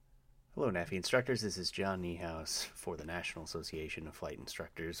Hello, NAFI instructors. This is John Niehaus for the National Association of Flight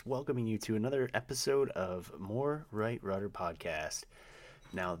Instructors, welcoming you to another episode of More Right Rudder Podcast.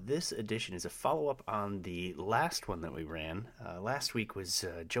 Now, this edition is a follow-up on the last one that we ran. Last week was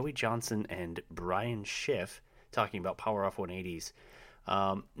Joey Johnson and Brian Schiff talking about Power Off 180s.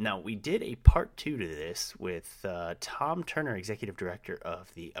 Now, we did a part two to this with Tom Turner, Executive Director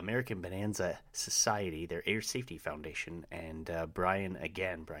of the American Bonanza Society, their Air Safety Foundation, and Brian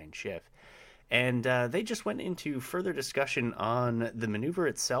Schiff. And they just went into further discussion on the maneuver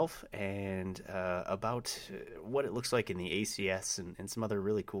itself and about what it looks like in the ACS and some other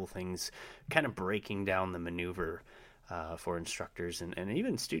really cool things, kind of breaking down the maneuver for instructors and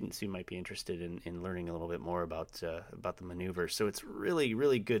even students who might be interested in learning a little bit more about the maneuver. So it's really,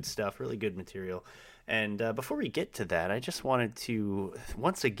 really good stuff, really good material. And before we get to that, I just wanted to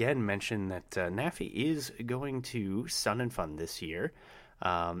once again mention that NAFI is going to Sun and Fun this year.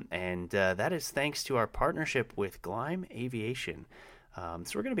 And that is thanks to our partnership with Gleim Aviation.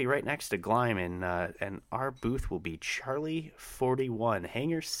 So we're going to be right next to Gleim, and our booth will be Charlie 41,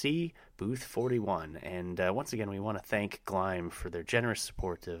 Hangar C, booth 41. And once again, we want to thank Gleim for their generous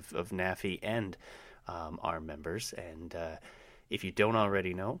support of NAFI and our members. And if you don't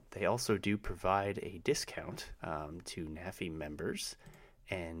already know, they also do provide a discount to NAFI members.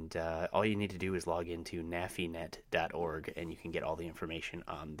 And all you need to do is log into nafinet.org, and you can get all the information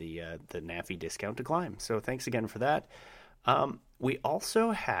on the NAFI discount to Gleim. So thanks again for that. We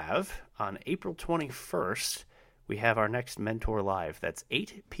also have, on April 21st, we have our next Mentor Live. That's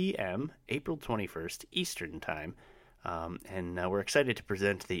 8 p.m., April 21st, Eastern Time. And we're excited to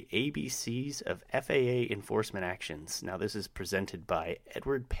present the ABCs of FAA Enforcement Actions. Now, this is presented by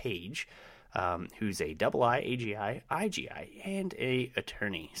Edward Page, who's a double I, AGI, IGI, and a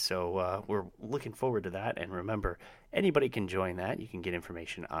attorney. So we're looking forward to that. And remember, anybody can join that. You can get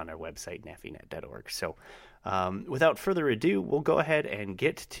information on our website, nafinet.org. So without further ado, we'll go ahead and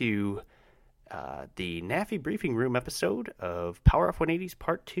get to the NAFI Briefing Room episode of Power Off 180s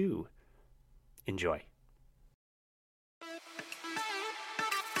Part 2. Enjoy.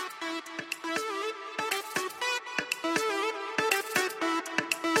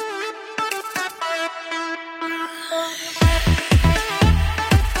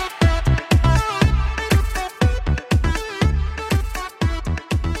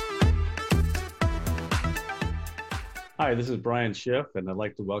 Hi, this is Brian Schiff, and I'd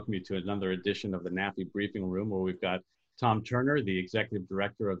like to welcome you to another edition of the NAFI Briefing Room, where we've got Tom Turner, the Executive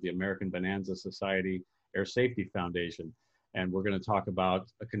Director of the American Bonanza Society Air Safety Foundation. And we're going to talk about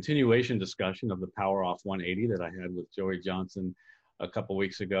a continuation discussion of the Power Off 180 that I had with Joey Johnson a couple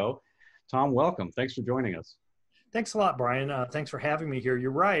weeks ago. Tom, welcome. Thanks for joining us. Thanks a lot, Brian. Thanks for having me here.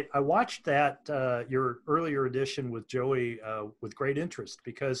 You're right. I watched that, your earlier edition with Joey with great interest,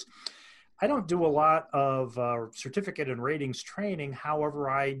 because I don't do a lot of certificate and ratings training. However,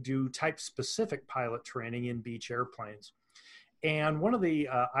 I do type-specific pilot training in Beech airplanes. And one of the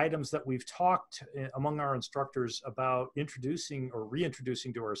items that we've talked among our instructors about introducing or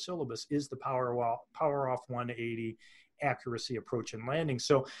reintroducing to our syllabus is the Power Off 180 accuracy approach and landing.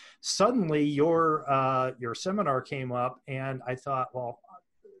 So suddenly your seminar came up, and I thought, well,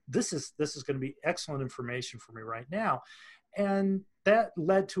 this is going to be excellent information for me right now. And that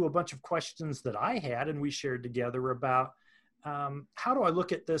led to a bunch of questions that I had, and we shared together about how do I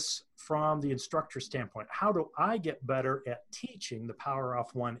look at this from the instructor standpoint? How do I get better at teaching the Power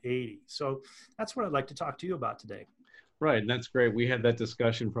Off 180? So that's what I'd like to talk to you about today. Right, and that's great. We had that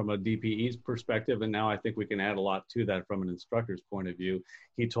discussion from a DPE's perspective, and now I think we can add a lot to that from an instructor's point of view.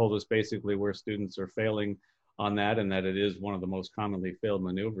 He told us basically where students are failing on that, and that it is one of the most commonly failed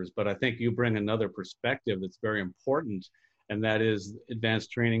maneuvers. But I think you bring another perspective that's very important, and that is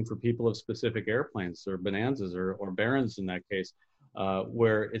advanced training for people of specific airplanes, or Bonanzas, or Barons in that case,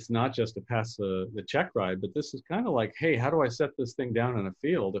 where it's not just to pass the check ride, but this is kind of like, hey, how do I set this thing down in a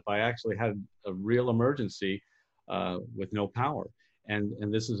field if I actually had a real emergency with no power? And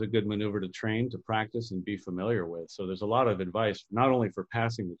this is a good maneuver to train, to practice, and be familiar with. So there's a lot of advice, not only for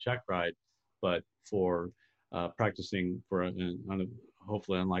passing the check ride, but for practicing for a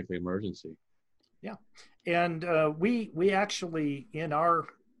hopefully unlikely emergency. Yeah, and we actually, in our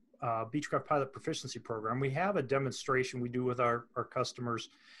Beechcraft Pilot Proficiency Program, we have a demonstration we do with our customers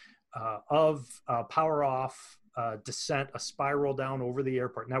of power off descent, a spiral down over the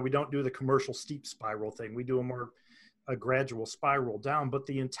airport. Now, we don't do the commercial steep spiral thing. We do a gradual spiral down, but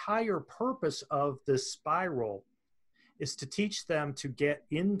the entire purpose of this spiral is to teach them to get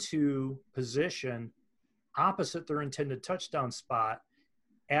into position opposite their intended touchdown spot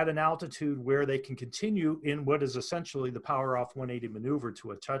at an altitude where they can continue in what is essentially the power off 180 maneuver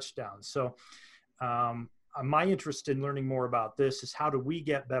to a touchdown. So my interest in learning more about this is how do we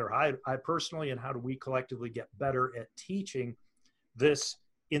get better? I personally, and how do we collectively get better at teaching this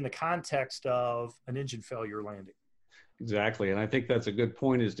in the context of an engine failure landing? Exactly. And I think that's a good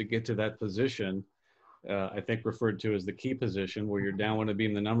point, is to get to that position, I think referred to as the key position, where you're downwind of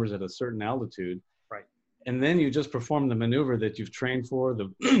beam the numbers at a certain altitude. Right. And then you just perform the maneuver that you've trained for,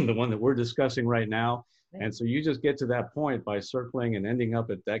 the the one that we're discussing right now. And so you just get to that point by circling and ending up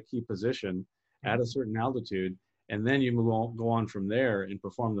at that key position at a certain altitude. And then you go on from there and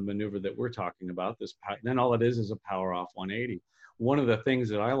perform the maneuver that we're talking about. Then all it is a power off 180. One of the things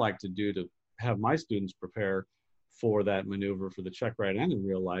that I like to do to have my students prepare for that maneuver for the check right and in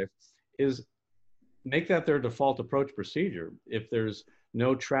real life is make that their default approach procedure. If there's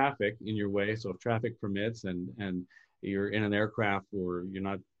no traffic in your way, so if traffic permits and you're in an aircraft or you're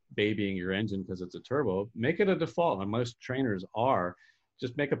not babying your engine because it's a turbo, make it a default. And most trainers are.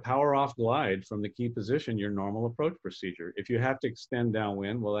 Just make a power off glide from the key position, your normal approach procedure. If you have to extend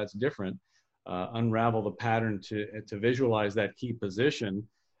downwind, well, that's different. Unravel the pattern to visualize that key position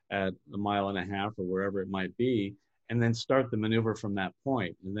at 1.5 miles or wherever it might be, and then start the maneuver from that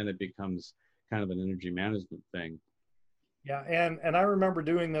point. And then it becomes kind of an energy management thing. Yeah, and I remember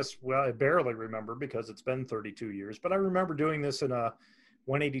doing this, well, I barely remember because it's been 32 years, but I remember doing this in a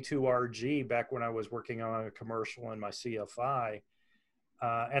 182 RG back when I was working on a commercial in my CFI.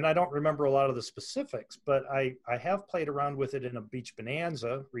 And I don't remember a lot of the specifics, but I have played around with it in a Beach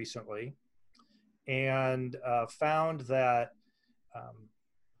Bonanza recently, and found that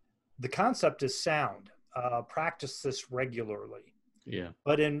the concept is sound. Practice this regularly. Yeah.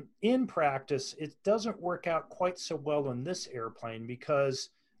 But in practice, it doesn't work out quite so well in this airplane because,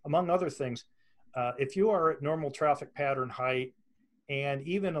 among other things, if you are at normal traffic pattern height and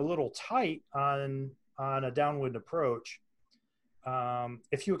even a little tight on a downwind approach,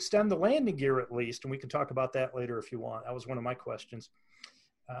 if you extend the landing gear at least, and we can talk about that later if you want, that was one of my questions,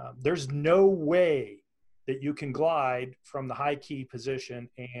 there's no way that you can glide from the high key position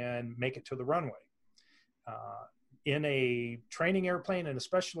and make it to the runway. In a training airplane, and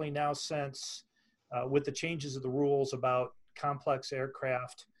especially now since with the changes of the rules about complex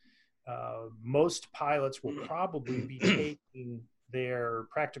aircraft, most pilots will probably be taking their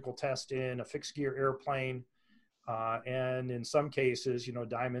practical test in a fixed gear airplane. And in some cases,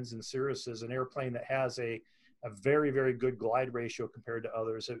 Diamonds and Cirrus is an airplane that has a very, very good glide ratio compared to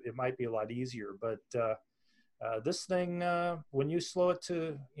others. It might be a lot easier, but this thing, when you slow it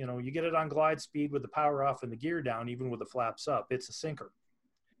to, you get it on glide speed with the power off and the gear down, even with the flaps up, it's a sinker.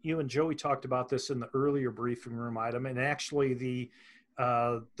 You and Joey talked about this in the earlier briefing room item, and actually the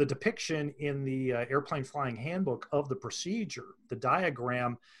depiction in the airplane flying handbook of the procedure, the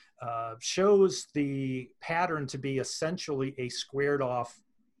diagram, shows the pattern to be essentially a squared off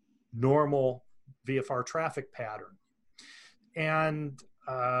normal VFR traffic pattern. And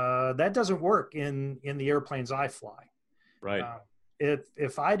that doesn't work in the airplanes I fly. Right.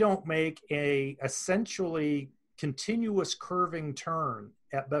 If I don't make a essentially continuous curving turn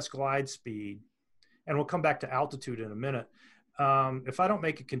at best glide speed, and we'll come back to altitude in a minute, if I don't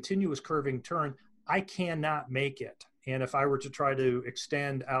make a continuous curving turn, I cannot make it. And if I were to try to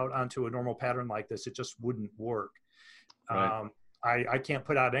extend out onto a normal pattern like this, it just wouldn't work. Right. I can't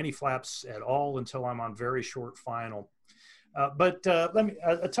put out any flaps at all until I'm on very short final. But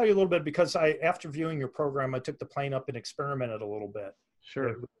I'll tell you a little bit, because after viewing your program, I took the plane up and experimented a little bit. Sure.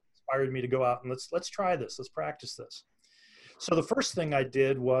 It inspired me to go out and let's try this. Let's practice this. So the first thing I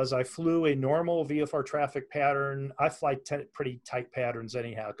did was I flew a normal VFR traffic pattern. I fly pretty tight patterns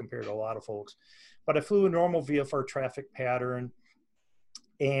anyhow compared to a lot of folks. But I flew a normal VFR traffic pattern,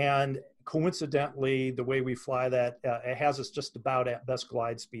 and coincidentally, the way we fly that, it has us just about at best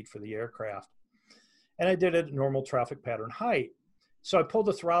glide speed for the aircraft. And I did it at normal traffic pattern height. So I pulled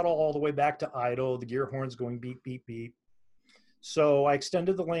the throttle all the way back to idle, the gear horn's going beep, beep, beep. So I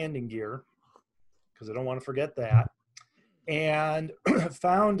extended the landing gear, because I don't want to forget that, and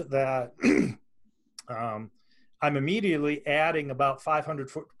found that I'm immediately adding about 500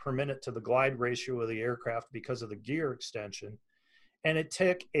 foot per minute to the glide ratio of the aircraft because of the gear extension. And it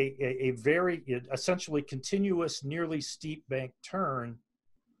took a very essentially continuous, nearly steep bank turn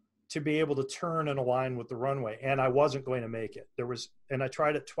to be able to turn and align with the runway. And I wasn't going to make it. And I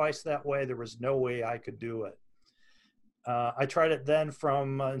tried it twice that way. There was no way I could do it. I tried it then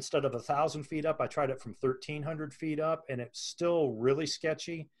from, instead of 1,000 feet up, I tried it from 1,300 feet up, and it's still really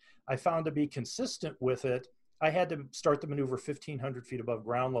sketchy. I found to be consistent with it, I had to start the maneuver 1,500 feet above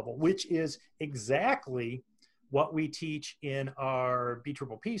ground level, which is exactly what we teach in our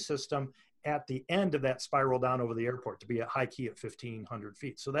BPPP system at the end of that spiral down over the airport to be at high key at 1,500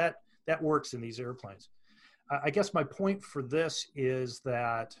 feet. So that works in these airplanes. I guess my point for this is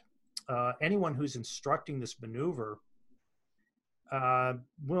that anyone who's instructing this maneuver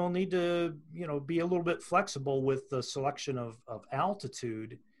will need to, be a little bit flexible with the selection of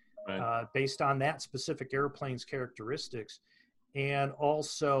altitude based on that specific airplane's characteristics. And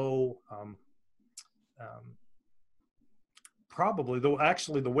also, probably, though,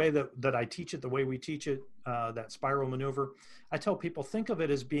 actually, the way that I teach it, the way we teach it, that spiral maneuver, I tell people, think of it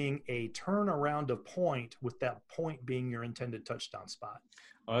as being a turnaround of point, with that point being your intended touchdown spot.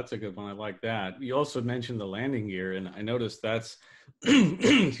 Oh, that's a good one. I like that. You also mentioned the landing gear, and I noticed that's,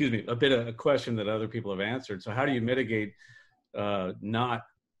 excuse me, a bit of a question that other people have answered. So how do you mitigate not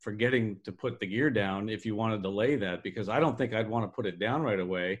forgetting to put the gear down if you want to delay that? Because I don't think I'd want to put it down right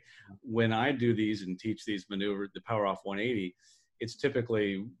away. When I do these and teach these maneuvers, the Power Off 180, it's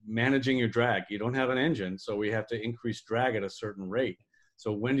typically managing your drag. You don't have an engine, so we have to increase drag at a certain rate.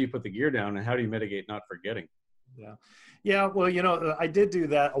 So when do you put the gear down, and how do you mitigate not forgetting? Yeah. Well, I did do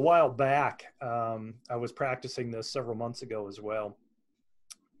that a while back. I was practicing this several months ago as well.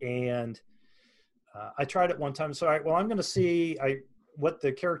 And I tried it one time. So, I'm going to see what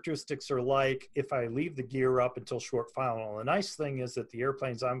the characteristics are like if I leave the gear up until short final. The nice thing is that the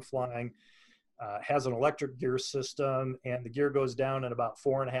airplanes I'm flying has an electric gear system, and the gear goes down in about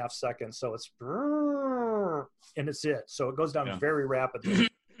 4.5 seconds. So it's, and it's it. So it goes down very rapidly.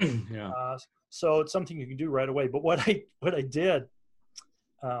 So it's something you can do right away. But what I did,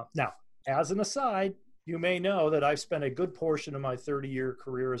 now, as an aside, you may know that I've spent a good portion of my 30-year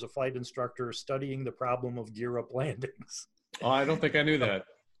career as a flight instructor studying the problem of gear-up landings. Oh, I don't think I knew that.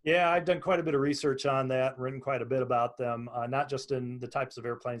 Yeah, I've done quite a bit of research on that, written quite a bit about them, not just in the types of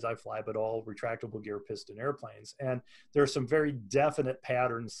airplanes I fly, but all retractable gear piston airplanes. And there are some very definite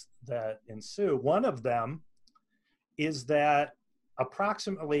patterns that ensue. One of them is that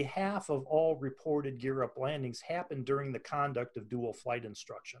approximately half of all reported gear-up landings happen during the conduct of dual flight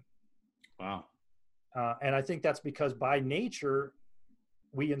instruction. Wow. And I think that's because by nature,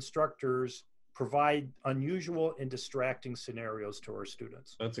 we instructors provide unusual and distracting scenarios to our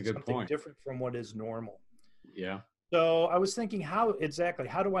students. That's a good Something point. Different from what is normal. Yeah. So I was thinking, how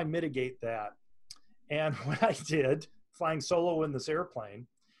do I mitigate that? And what I did, flying solo in this airplane,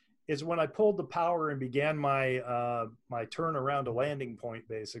 is when I pulled the power and began my my turn around a landing point,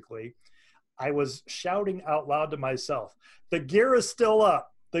 basically, I was shouting out loud to myself, "The gear is still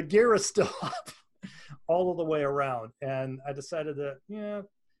up. The gear is still up," all of the way around. And I decided that,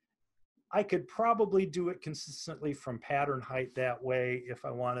 I could probably do it consistently from pattern height that way if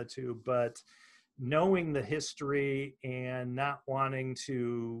I wanted to, but knowing the history and not wanting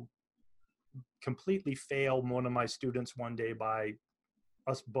to completely fail one of my students one day by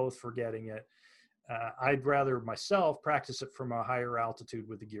us both forgetting it, I'd rather myself practice it from a higher altitude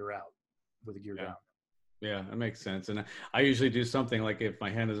with the gear out, with the gear down. Yeah, that makes sense. And I usually do something like, if my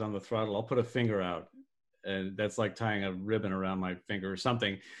hand is on the throttle, I'll put a finger out. And that's like tying a ribbon around my finger or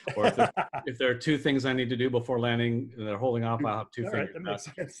something. Or if there are two things I need to do before landing and they're holding off, I'll have two fingers That makes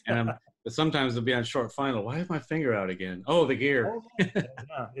sense. And but sometimes it'll be on short final. Why is my finger out again? Oh, the gear.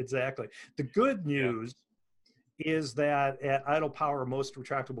 Yeah, exactly. The good news is that at idle power, most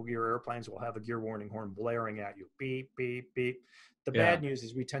retractable gear airplanes will have a gear warning horn blaring at you. Beep, beep, beep. The bad news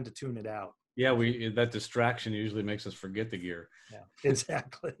is we tend to tune it out. Yeah, that distraction usually makes us forget the gear. Yeah,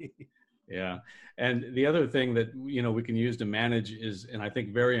 exactly. Yeah. And the other thing that, we can use to manage is, and I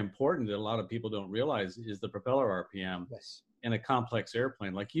think very important that a lot of people don't realize, is the propeller RPM in a complex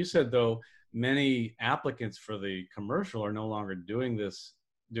airplane. Like you said, though, many applicants for the commercial are no longer doing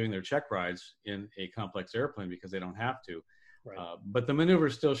their check rides in a complex airplane because they don't have to. Right. But the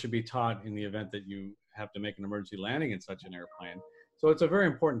maneuvers still should be taught in the event that you have to make an emergency landing in such an airplane. So it's a very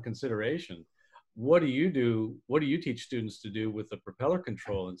important consideration. What do you do? What do you teach students to do with the propeller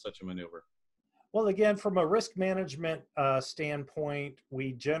control in such a maneuver? Well, again, from a risk management standpoint,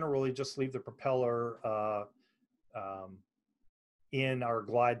 we generally just leave the propeller in our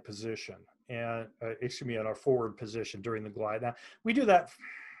glide position, and in our forward position during the glide. Now, we do that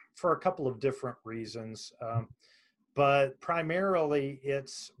for a couple of different reasons, but primarily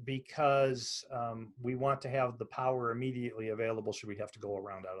it's because we want to have the power immediately available should we have to go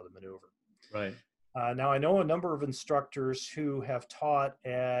around out of the maneuver. Right. Now, I know a number of instructors who have taught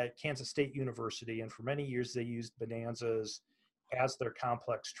at Kansas State University, and for many years they used Bonanzas as their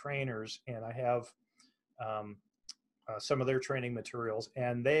complex trainers, and I have some of their training materials,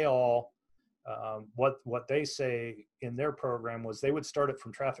 and they all, what they say in their program was they would start it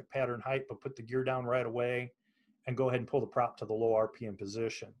from traffic pattern height, but put the gear down right away, and go ahead and pull the prop to the low RPM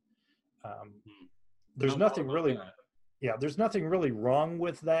position. There's How nothing about really, that? there's nothing really wrong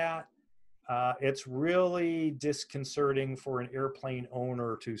with that. It's really disconcerting for an airplane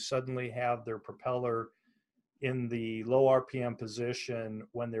owner to suddenly have their propeller in the low RPM position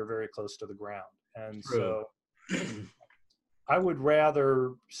when they're very close to the ground. And True. so I would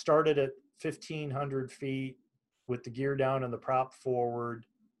rather start it at 1,500 feet with the gear down and the prop forward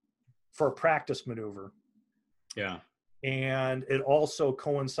for a practice maneuver. Yeah. And it also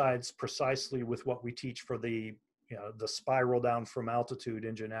coincides precisely with what we teach for the spiral down from altitude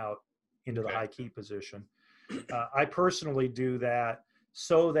engine out into the high key position. I personally do that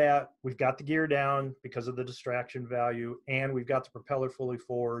so that we've got the gear down because of the distraction value, and we've got the propeller fully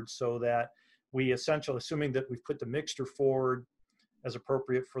forward, so that we essentially, assuming that we've put the mixture forward as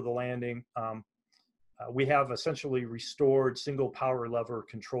appropriate for the landing, we have essentially restored single power lever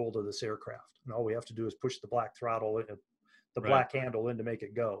control to this aircraft. And all we have to do is push the black throttle, the black handle in to make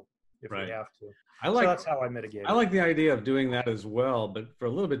it go if we have to. So that's how I mitigate it. I like the idea of doing that as well, but for a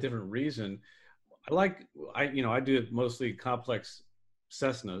little bit different reason. I do it mostly complex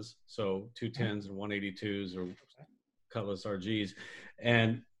Cessnas, so 210s and 182s or Cutlass RGs,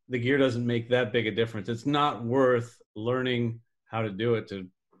 and the gear doesn't make that big a difference. It's not worth learning how to do it to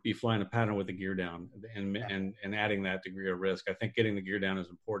be flying a pattern with the gear down and adding that degree of risk. I think getting the gear down is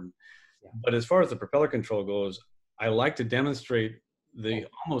important. But as far as the propeller control goes, I like to demonstrate the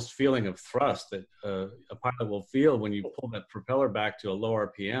almost feeling of thrust that a pilot will feel when you pull that propeller back to a low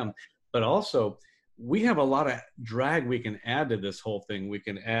RPM. But also, we have a lot of drag we can add to this whole thing. We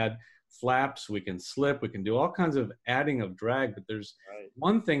can add flaps, we can slip, we can do all kinds of adding of drag. But there's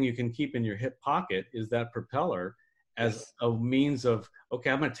one thing you can keep in your hip pocket is that propeller as a means of, okay,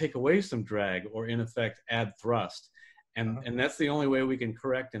 I'm going to take away some drag, or in effect add thrust. And that's the only way we can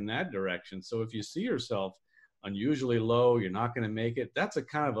correct in that direction. So if you see yourself unusually low, you're not going to make it, that's a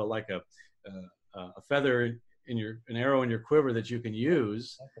kind of a feather in an arrow in your quiver that you can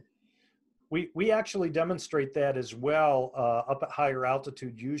use. We actually demonstrate that as well up at higher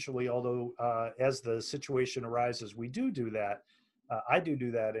altitude usually, although as the situation arises, we do that. I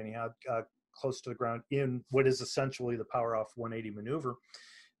do that anyhow, close to the ground in what is essentially the power off 180 maneuver.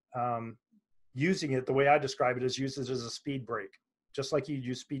 Using it, the way I describe it, is use it as a speed brake, just like you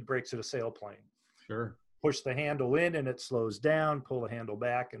use speed brakes at a sailplane. Sure. Push the handle in and it slows down, pull the handle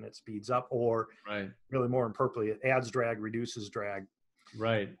back and it speeds up, or really more appropriately, it adds drag, reduces drag.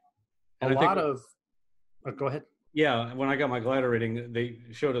 Right. And go ahead. Yeah, when I got my glider rating, they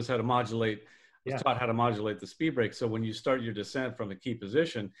showed us how to modulate, taught how to modulate the speed brake. So when you start your descent from a key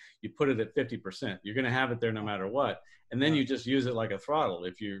position, you put it at 50%. You're going to have it there no matter what. And then you just use it like a throttle.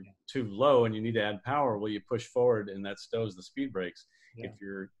 If you're too low and you need to add power, well, you push forward and that stows the speed brakes. Yeah. If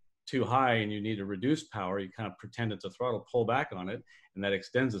you're too high and you need to reduce power, you kind of pretend it's a throttle, pull back on it, and that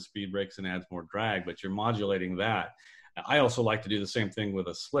extends the speed brakes and adds more drag, but you're modulating that. I also like to do the same thing with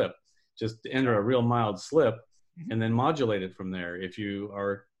a slip. Just enter a real mild slip and then modulate it from there. If you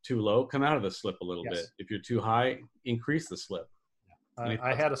are too low, come out of the slip a little bit. If you're too high, increase the slip.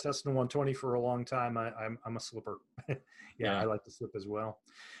 I had a Cessna 120 for a long time. I'm a slipper. I like to slip as well.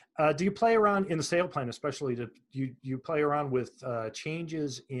 Do you play around in the sailplane, especially? Do you play around with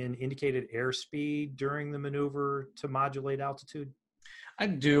changes in indicated airspeed during the maneuver to modulate altitude? I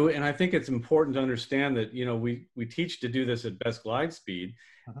do, and I think it's important to understand that we teach to do this at best glide speed,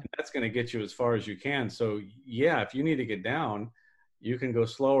 and that's going to get you as far as you can. So if you need to get down, you can go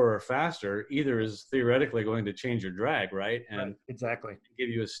slower or faster. Either is theoretically going to change your drag, right? And exactly give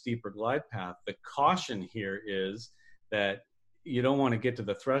you a steeper glide path. The caution here is that you don't want to get to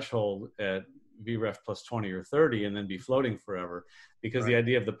the threshold at VREF plus 20 or 30 and then be floating forever, because the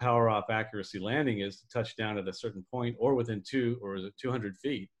idea of the power off accuracy landing is to touch down at a certain point or within 200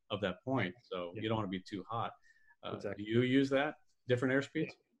 feet of that point. So you don't want to be too hot. Do you use that different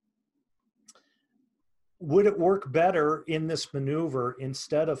airspeeds? Would it work better in this maneuver,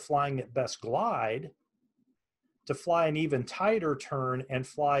 instead of flying at best glide, to fly an even tighter turn and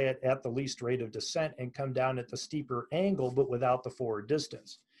fly it at the least rate of descent and come down at the steeper angle, but without the forward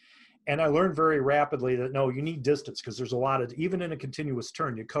distance? And I learned very rapidly that no, you need distance, because there's a lot of, even in a continuous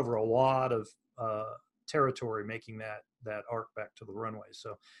turn, you cover a lot of territory making that arc back to the runway.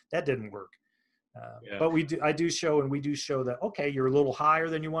 So that didn't work. But we do show that, okay, you're a little higher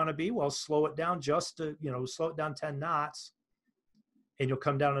than you want to be. Well, slow it down slow it down 10 knots and you'll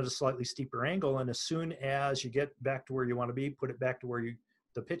come down at a slightly steeper angle. And as soon as you get back to where you want to be, put it back to where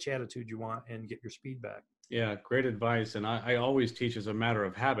the pitch attitude you want, and get your speed back. Yeah, great advice. And I always teach as a matter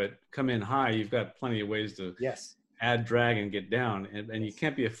of habit, come in high. You've got plenty of ways to add drag and get down. And you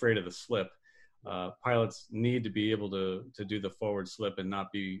can't be afraid of the slip. pilots need to be able to do the forward slip and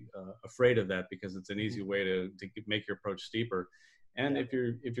not be afraid of that, because it's an easy way to make your approach steeper. And if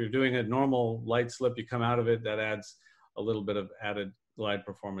you're doing a normal light slip, you come out of it, that adds a little bit of added glide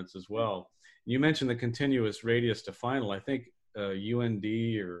performance as well. You mentioned the continuous radius to final. I think UND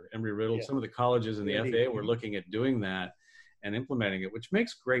or Embry-Riddle, some of the colleges in the FAA were looking at doing that and implementing it, which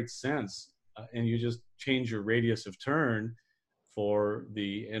makes great sense. And you just change your radius of turn for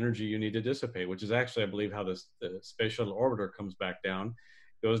the energy you need to dissipate, which is actually, I believe, how the Space Shuttle Orbiter comes back down,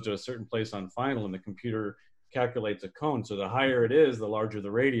 goes to a certain place on final, and the computer calculates a cone. So the higher it is, the larger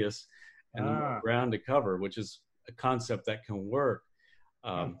the radius and the more ground to cover, which is a concept that can work.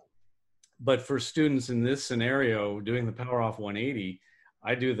 But for students in this scenario, doing the power off 180,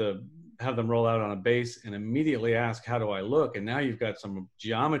 I have them roll out on a base and immediately ask, how do I look? And now you've got some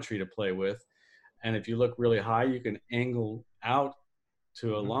geometry to play with. And if you look really high, you can angle out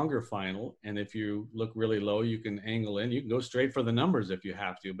to a longer final. And if you look really low, you can angle in. You can go straight for the numbers if you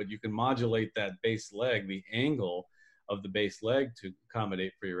have to, but you can modulate that base leg, the angle of the base leg, to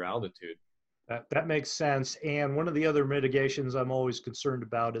accommodate for your altitude. That makes sense. And one of the other mitigations I'm always concerned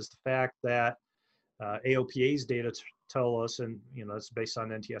about is the fact that AOPA's data tell us, and it's based on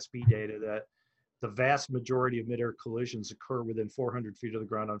NTSB data, that the vast majority of mid-air collisions occur within 400 feet of the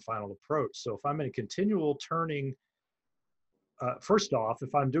ground on final approach. So if I'm in a continual turning, first off,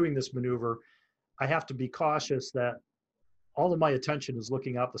 if I'm doing this maneuver, I have to be cautious that all of my attention is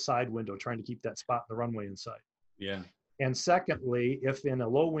looking out the side window, trying to keep that spot in the runway in sight. Yeah. And secondly, if in a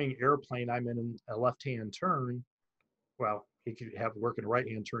low-wing airplane I'm in a left-hand turn, well, it could have work in a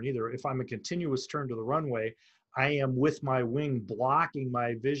right-hand turn either. If I'm a continuous turn to the runway, I am with my wing blocking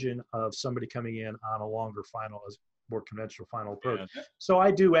my vision of somebody coming in on a longer final, as more conventional final approach. Yeah. So I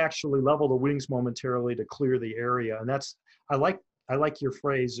do actually level the wings momentarily to clear the area, and I like your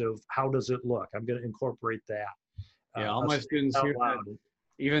phrase of how does it look. I'm going to incorporate that. Yeah, all my students hear that.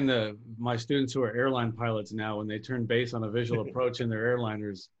 Even my students who are airline pilots now, when they turn base on a visual approach in their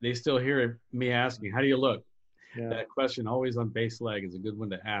airliners, they still hear me asking, how do you look? Yeah. That question always on base leg is a good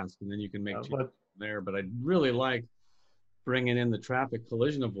one to ask, and then you can make changes from there. But I really like bringing in the traffic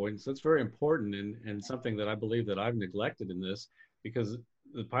collision avoidance. That's very important, and something that I believe that I've neglected in this, because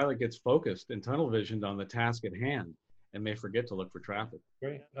the pilot gets focused and tunnel visioned on the task at hand and may forget to look for traffic.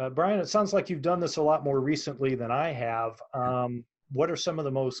 Great. Brian, it sounds like you've done this a lot more recently than I have. What are some of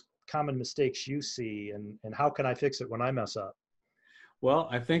the most common mistakes you see, and how can I fix it when I mess up? Well,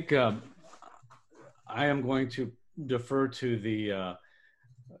 I think I am going to defer to the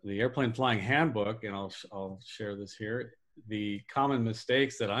Airplane Flying Handbook, and I'll share this here. The common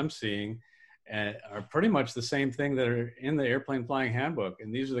mistakes that I'm seeing are pretty much the same thing that are in the Airplane Flying Handbook,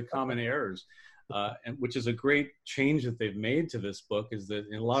 and these are the common errors, and which is a great change that they've made to this book, is that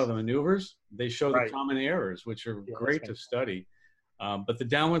in a lot of the maneuvers, they show the common errors, which are great to study. But the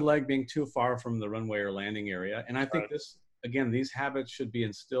downwind leg being too far from the runway or landing area. And I think these habits should be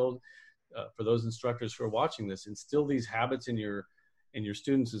instilled for those instructors who are watching this. Instill these habits in your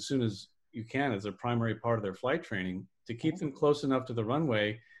students as soon as you can, as a primary part of their flight training, to keep them close enough to the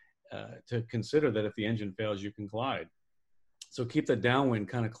runway to consider that if the engine fails, you can glide. So keep the downwind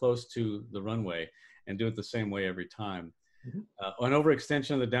kind of close to the runway and do it the same way every time. An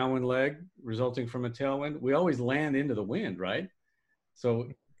overextension of the downwind leg resulting from a tailwind, we always land into the wind, right? So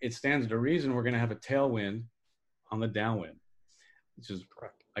it stands to reason we're going to have a tailwind on the downwind, which is,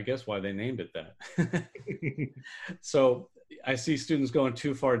 I guess, why they named it that. So I see students going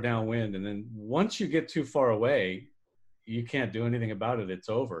too far downwind, and then once you get too far away, you can't do anything about it. It's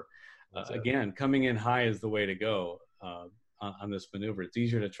over. Again, coming in high is the way to go on this maneuver. It's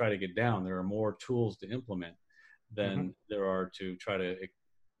easier to try to get down. There are more tools to implement than there are to try to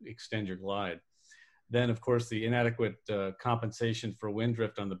extend your glide. Then, of course, the inadequate compensation for wind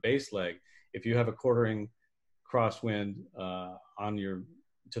drift on the base leg. If you have a quartering crosswind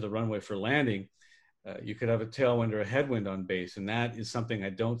to the runway for landing, you could have a tailwind or a headwind on base, and that is something I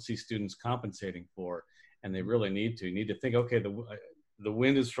don't see students compensating for, and they really need to. You need to think, okay, the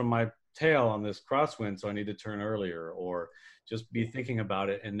wind is from my tail on this crosswind, so I need to turn earlier, or just be thinking about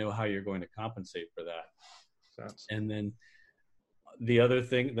it and know how you're going to compensate for that. And then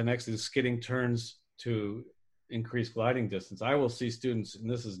the next is skidding turns to increase gliding distance. I will see students, and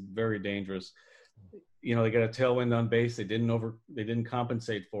this is very dangerous, they got a tailwind on base, they didn't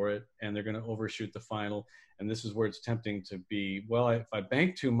compensate for it, and they're going to overshoot the final. And this is where it's tempting to be, well, if I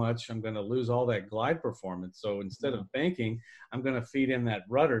bank too much, I'm going to lose all that glide performance. So instead of banking, I'm going to feed in that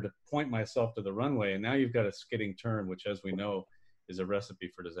rudder to point myself to the runway. And now you've got a skidding turn, which, as we know, is a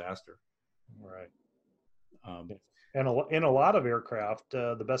recipe for disaster. Right. And in a lot of aircraft,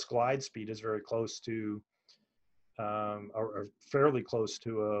 the best glide speed is very close to, or fairly close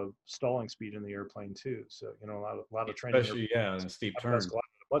to a stalling speed in the airplane too. So a lot of training, especially in a steep turn, best glide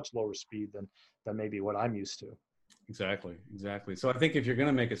at a much lower speed than maybe what I'm used to. Exactly. So I think if you're going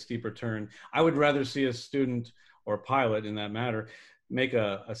to make a steeper turn, I would rather see a student or pilot, in that matter, make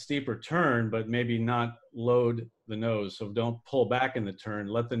a steeper turn, but maybe not load the nose. So don't pull back in the turn,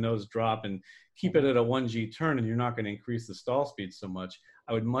 let the nose drop and keep it at a 1G turn, and you're not going to increase the stall speed so much.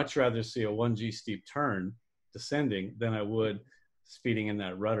 I would much rather see a 1G steep turn descending than I would speeding in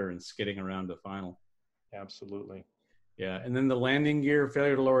that rudder and skidding around the final. Absolutely. Yeah. And then the landing gear,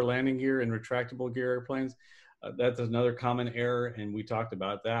 failure to lower landing gear in retractable gear airplanes. That's another common error, and we talked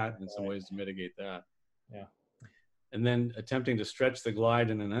about that in some ways to mitigate that. Yeah. And then attempting to stretch the glide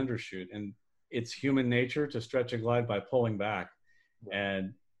in an undershoot. And it's human nature to stretch a glide by pulling back. Right.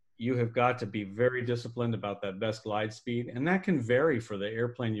 And you have got to be very disciplined about that best glide speed. And that can vary for the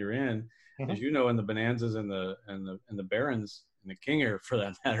airplane you're in. Mm-hmm. As you know, in the Bonanzas and the Barons and the King Air, for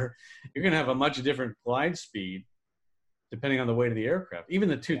that matter, you're going to have a much different glide speed depending on the weight of the aircraft. Even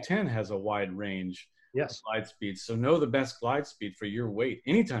the 210 has a wide range. Yes. Glide speed. So know the best glide speed for your weight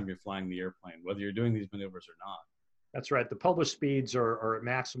anytime you're flying the airplane, whether you're doing these maneuvers or not. That's right. The published speeds are at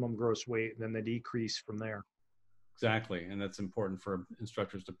maximum gross weight, and then they decrease from there. Exactly. And that's important for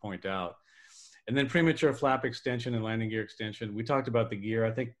instructors to point out. And then premature flap extension and landing gear extension. We talked about the gear.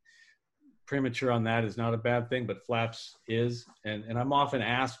 I think premature on that is not a bad thing, but flaps is. And I'm often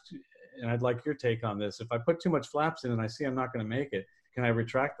asked, and I'd like your take on this, if I put too much flaps in and I see I'm not going to make it, can I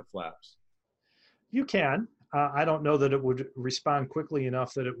retract the flaps? You can. I don't know that it would respond quickly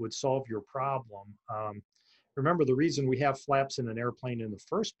enough that it would solve your problem. Remember, the reason we have flaps in an airplane in the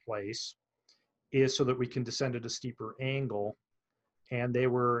first place is so that we can descend at a steeper angle. And they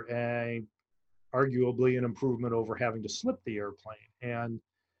were arguably an improvement over having to slip the airplane. And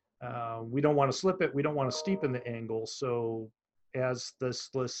we don't want to slip it. We don't want to steepen the angle. So as this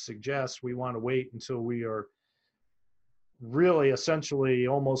list suggests, we want to wait until we are really essentially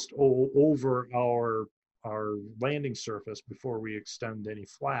almost over our landing surface before we extend any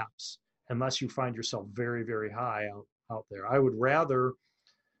flaps, unless you find yourself very, very high out there. I would rather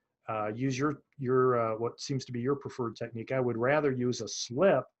use your what seems to be your preferred technique. I would rather use a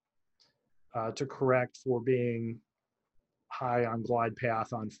slip to correct for being high on glide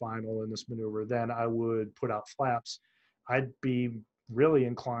path on final in this maneuver than I would put out flaps. I'd be really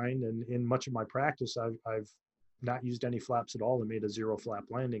inclined, and in much of my practice, I've not used any flaps at all and made a zero flap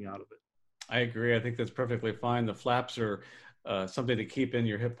landing out of it. I agree. I think that's perfectly fine. The flaps are something to keep in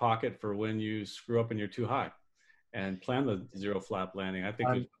your hip pocket for when you screw up and you're too high, and plan the zero flap landing. I think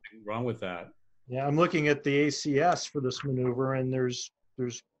there's nothing wrong with that. Yeah, I'm looking at the ACS for this maneuver, and there's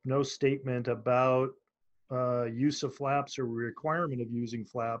no statement about use of flaps or requirement of using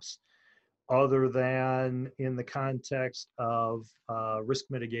flaps other than in the context of risk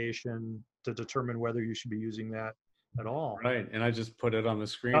mitigation to determine whether you should be using that at all. Right, and I just put it on the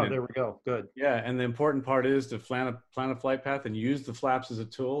screen. Oh, there we go. Good. Yeah, and the important part is to plan a flight path and use the flaps as a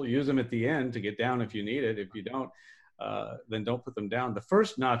tool. Use them at the end to get down if you need it. If you don't, then don't put them down. The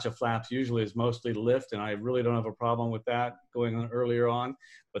first notch of flaps usually is mostly lift, and I really don't have a problem with that going on earlier on.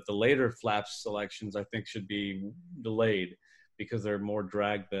 But the later flaps selections, I think, should be delayed because they're more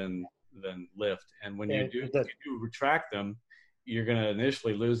drag than lift. And when you do retract them, you're going to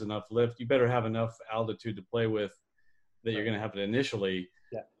initially lose enough lift. You better have enough altitude to play with that you're going to have it initially.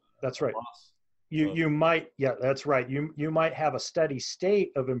 Yeah, that's right. You might, yeah, that's right. You might have a steady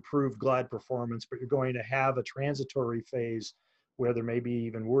state of improved glide performance, but you're going to have a transitory phase where there may be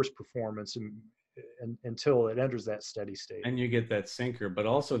even worse performance until it enters that steady state. And you get that sinker, but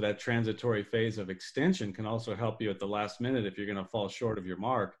also that transitory phase of extension can also help you at the last minute if you're going to fall short of your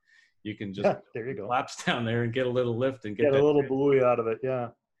mark. You can just there you go. Collapse down there and get a little lift and get a little buoy out of it. Yeah.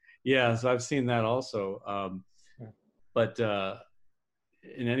 Yeah. So I've seen that also. But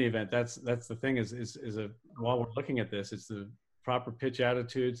in any event, that's the thing is while we're looking at this, it's the proper pitch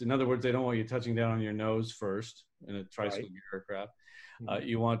attitudes. In other words, they don't want you touching down on your nose first in a tricycle aircraft.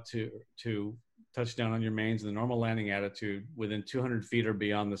 You want to touch down on your mains in the normal landing attitude within 200 feet or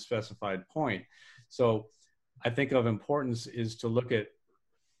beyond the specified point. So I think of importance is to look at,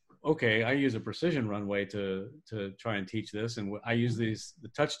 okay, I use a precision runway to try and teach this. And I use the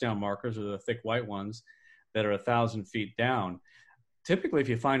touchdown markers, or the thick white ones that are 1,000 feet down. Typically, if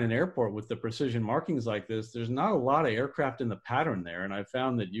you find an airport with the precision markings like this, there's not a lot of aircraft in the pattern there. And I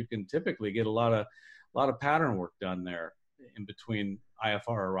found that you can typically get a lot of pattern work done there in between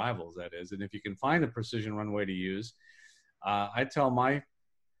IFR arrivals, that is. And if you can find a precision runway to use, I tell my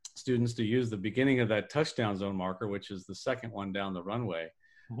students to use the beginning of that touchdown zone marker, which is the second one down the runway.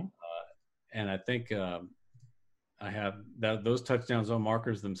 Mm-hmm. And I think I have that those touchdown zone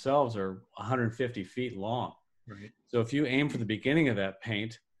markers themselves are 150 feet long. Right. So if you aim for the beginning of that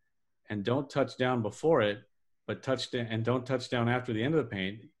paint and don't touch down before it, but don't touch down after the end of the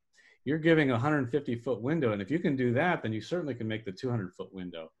paint, you're giving a 150-foot window. And if you can do that, then you certainly can make the 200-foot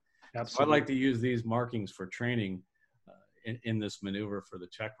window. Absolutely. So I'd like to use these markings for training in this maneuver for the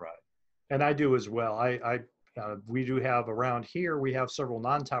check ride. And I do as well. We do have around here, we have several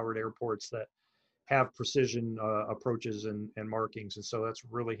non-towered airports that have precision approaches and markings. And so that's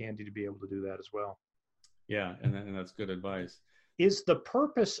really handy to be able to do that as well. Yeah, and that's good advice. Is the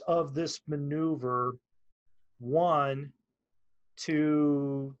purpose of this maneuver, one,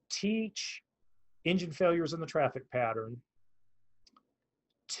 to teach engine failures in the traffic pattern,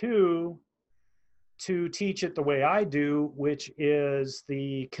 two, to teach it the way I do, which is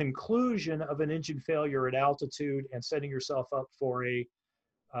the conclusion of an engine failure at altitude and setting yourself up for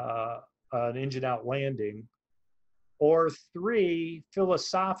an engine out landing? Or three,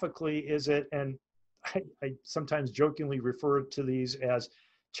 philosophically, is it, and I sometimes jokingly refer to these as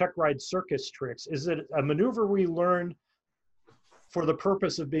check ride circus tricks, is it a maneuver we learn for the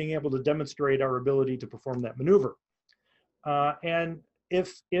purpose of being able to demonstrate our ability to perform that maneuver? And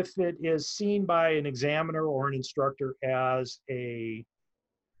if it is seen by an examiner or an instructor as a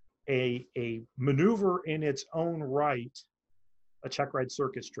maneuver in its own right, a check ride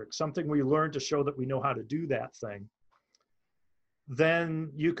circus trick, something we learn to show that we know how to do that thing, then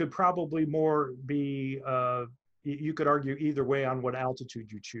you could probably more be, you could argue either way on what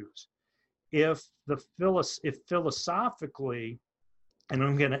altitude you choose. If philosophically, and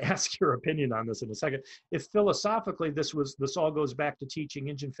I'm going to ask your opinion on this in a second, if philosophically this all goes back to teaching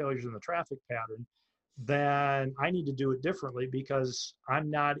engine failures in the traffic pattern, then I need to do it differently because I'm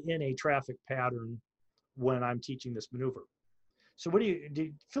not in a traffic pattern when I'm teaching this maneuver. So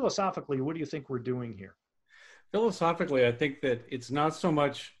philosophically, what do you think we're doing here? Philosophically, I think that it's not so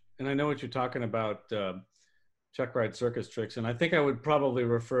much, and I know what you're talking about, check ride circus tricks, and I think I would probably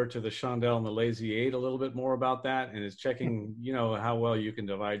refer to the Chandelle and the Lazy 8 a little bit more about that, and it's checking, how well you can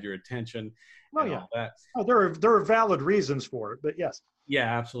divide your attention and all that. Oh, there are valid reasons for it, but yes.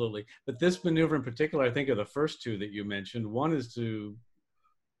 Yeah, absolutely. But this maneuver in particular, I think of the first two that you mentioned. One is to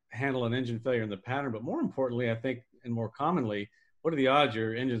handle an engine failure in the pattern, but more importantly, I think, and more commonly, what are the odds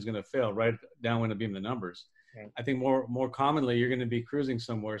your engine's going to fail right downwind of beam the numbers? Okay. I think more commonly, you're going to be cruising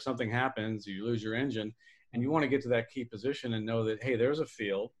somewhere, something happens, you lose your engine, and you want to get to that key position and know that, hey, there's a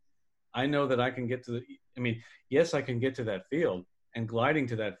field. I know that I can get to yes, I can get to that field, and gliding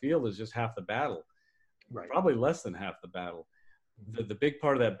to that field is just half the battle, right? Probably less than half the battle. The big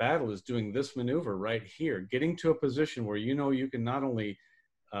part of that battle is doing this maneuver right here, getting to a position where you can not only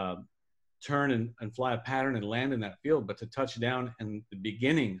turn and fly a pattern and land in that field, but to touch down in the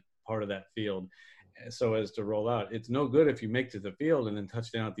beginning part of that field so as to roll out. It's no good if you make to the field and then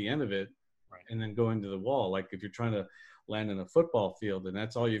touch down at the end of it, right, and then go into the wall. Like if you're trying to land in a football field and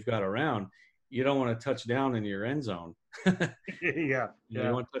that's all you've got around, you don't want to touch down in your end zone. Yeah. You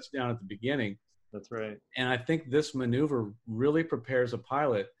want to touch down at the beginning. That's right. And I think this maneuver really prepares a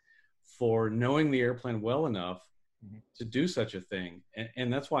pilot for knowing the airplane well enough to do such a thing.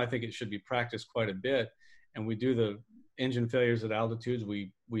 And that's why I think it should be practiced quite a bit. And we do the engine failures at altitudes.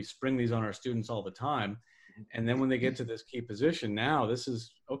 We spring these on our students all the time. And then when they get to this key position, now this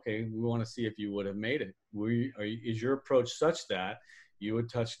is, okay, we want to see if you would have made it. Is your approach such that you would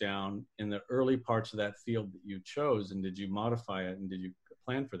touch down in the early parts of that field that you chose? And did you modify it? And did you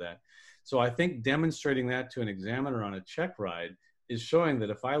plan for that? So I think demonstrating that to an examiner on a check ride is showing that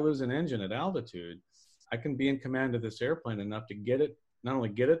if I lose an engine at altitude, I can be in command of this airplane enough to get it, not only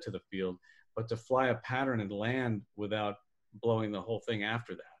get it to the field, but to fly a pattern and land without blowing the whole thing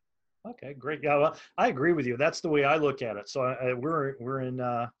after that. Okay, great. Yeah, well, I agree with you. That's the way I look at it. So we're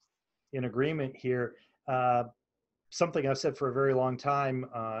in agreement here. Something I've said for a very long time: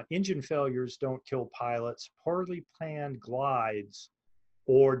 engine failures don't kill pilots. Poorly planned glides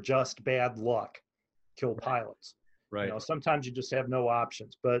or just bad luck kill pilots. Right. Sometimes you just have no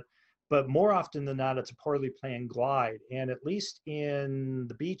options, but more often than not, it's a poorly planned glide. And at least in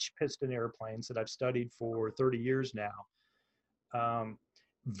the beach piston airplanes that I've studied for 30 years now,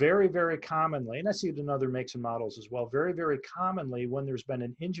 very, very commonly, and I see it in other makes and models as well, very, very commonly when there's been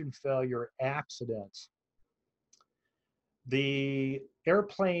an engine failure accident, the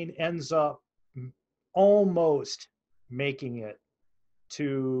airplane ends up almost making it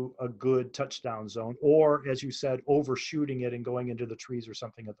to a good touchdown zone, or as you said, overshooting it and going into the trees or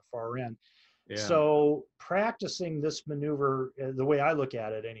something at the far end. Yeah. So practicing this maneuver, the way I look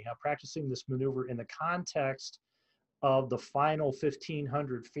at it anyhow, practicing this maneuver in the context of the final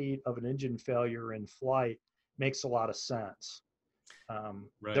 1,500 feet of an engine failure in flight makes a lot of sense.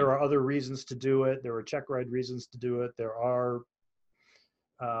 Right. There are other reasons to do it. There are check ride reasons to do it. There are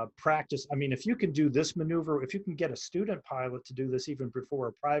practice. I mean, if you can do this maneuver, if you can get a student pilot to do this even before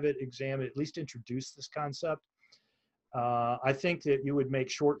a private exam, at least introduce this concept, I think that you would make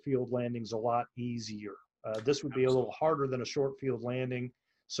short field landings a lot easier. This would be a little harder than a short field landing.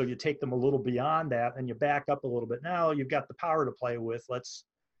 So you take them a little beyond that and you back up a little bit. Now you've got the power to play with. Let's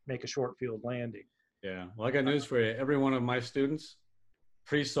make a short field landing. Yeah. Well, I got news for you. Every one of my students,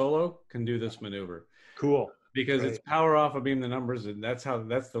 pre-solo, can do this maneuver. Cool. Because it's power off a beam the numbers, and that's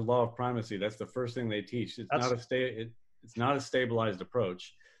the law of primacy. That's the first thing they teach. It's not a stabilized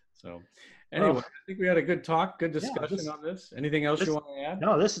approach. So anyway, I think we had a good talk, good discussion on this. Anything else you want to add?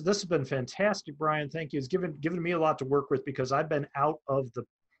 No, this has been fantastic, Brian. Thank you. It's given me a lot to work with because I've been out of the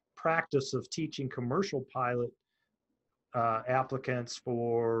practice of teaching commercial pilot applicants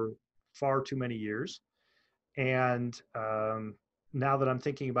for far too many years. And now that I'm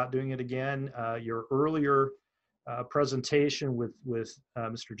thinking about doing it again, your earlier presentation with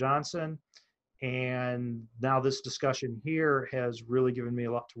Mr. Johnson, and now this discussion here has really given me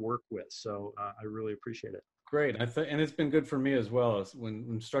a lot to work with. So I really appreciate it. Great. And it's been good for me as well. As when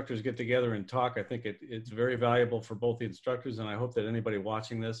instructors get together and talk, I think it's very valuable for both the instructors, and I hope that anybody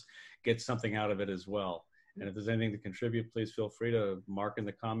watching this gets something out of it as well. And if there's anything to contribute, please feel free to mark in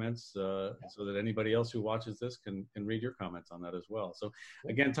the comments so that anybody else who watches this can read your comments on that as well. So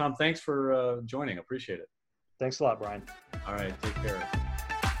again, Tom, thanks for joining. Appreciate it. Thanks a lot, Brian. All right. Take care.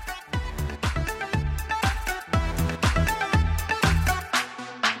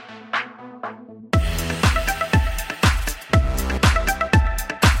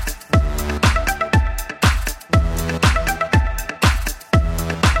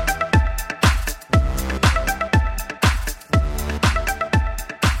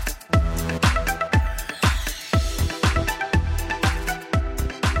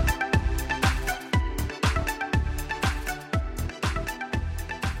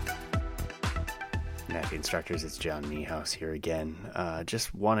 Instructors, it's John Niehaus here again.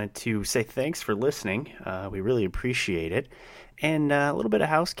 Just wanted to say thanks for listening. We really appreciate it. And a little bit of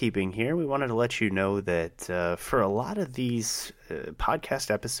housekeeping here. We wanted to let you know that for a lot of these podcast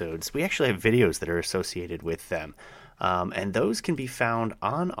episodes, we actually have videos that are associated with them. And those can be found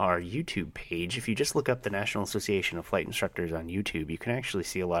on our YouTube page. If you just look up the National Association of Flight Instructors on YouTube, you can actually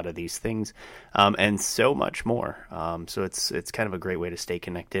see a lot of these things and so much more. So it's kind of a great way to stay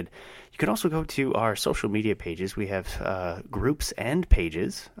connected. You can also go to our social media pages. We have groups and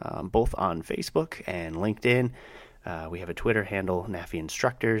pages, both on Facebook and LinkedIn. We have a Twitter handle, NAFI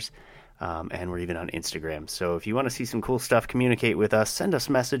Instructors. And we're even on Instagram. So if you want to see some cool stuff, communicate with us, send us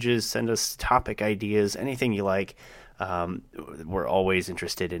messages, send us topic ideas, anything you like. We're always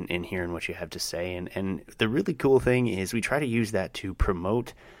interested in hearing what you have to say. And the really cool thing is we try to use that to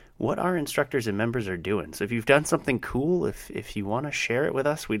promote what our instructors and members are doing. So if you've done something cool, if you want to share it with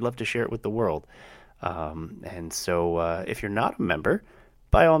us, we'd love to share it with the world. And so if you're not a member,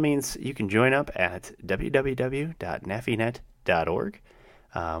 by all means, you can join up at www.nafinet.org.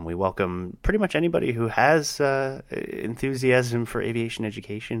 We welcome pretty much anybody who has enthusiasm for aviation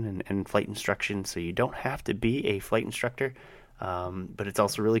education and flight instruction, so you don't have to be a flight instructor, but it's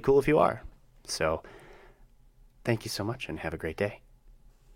also really cool if you are. So thank you so much and have a great day.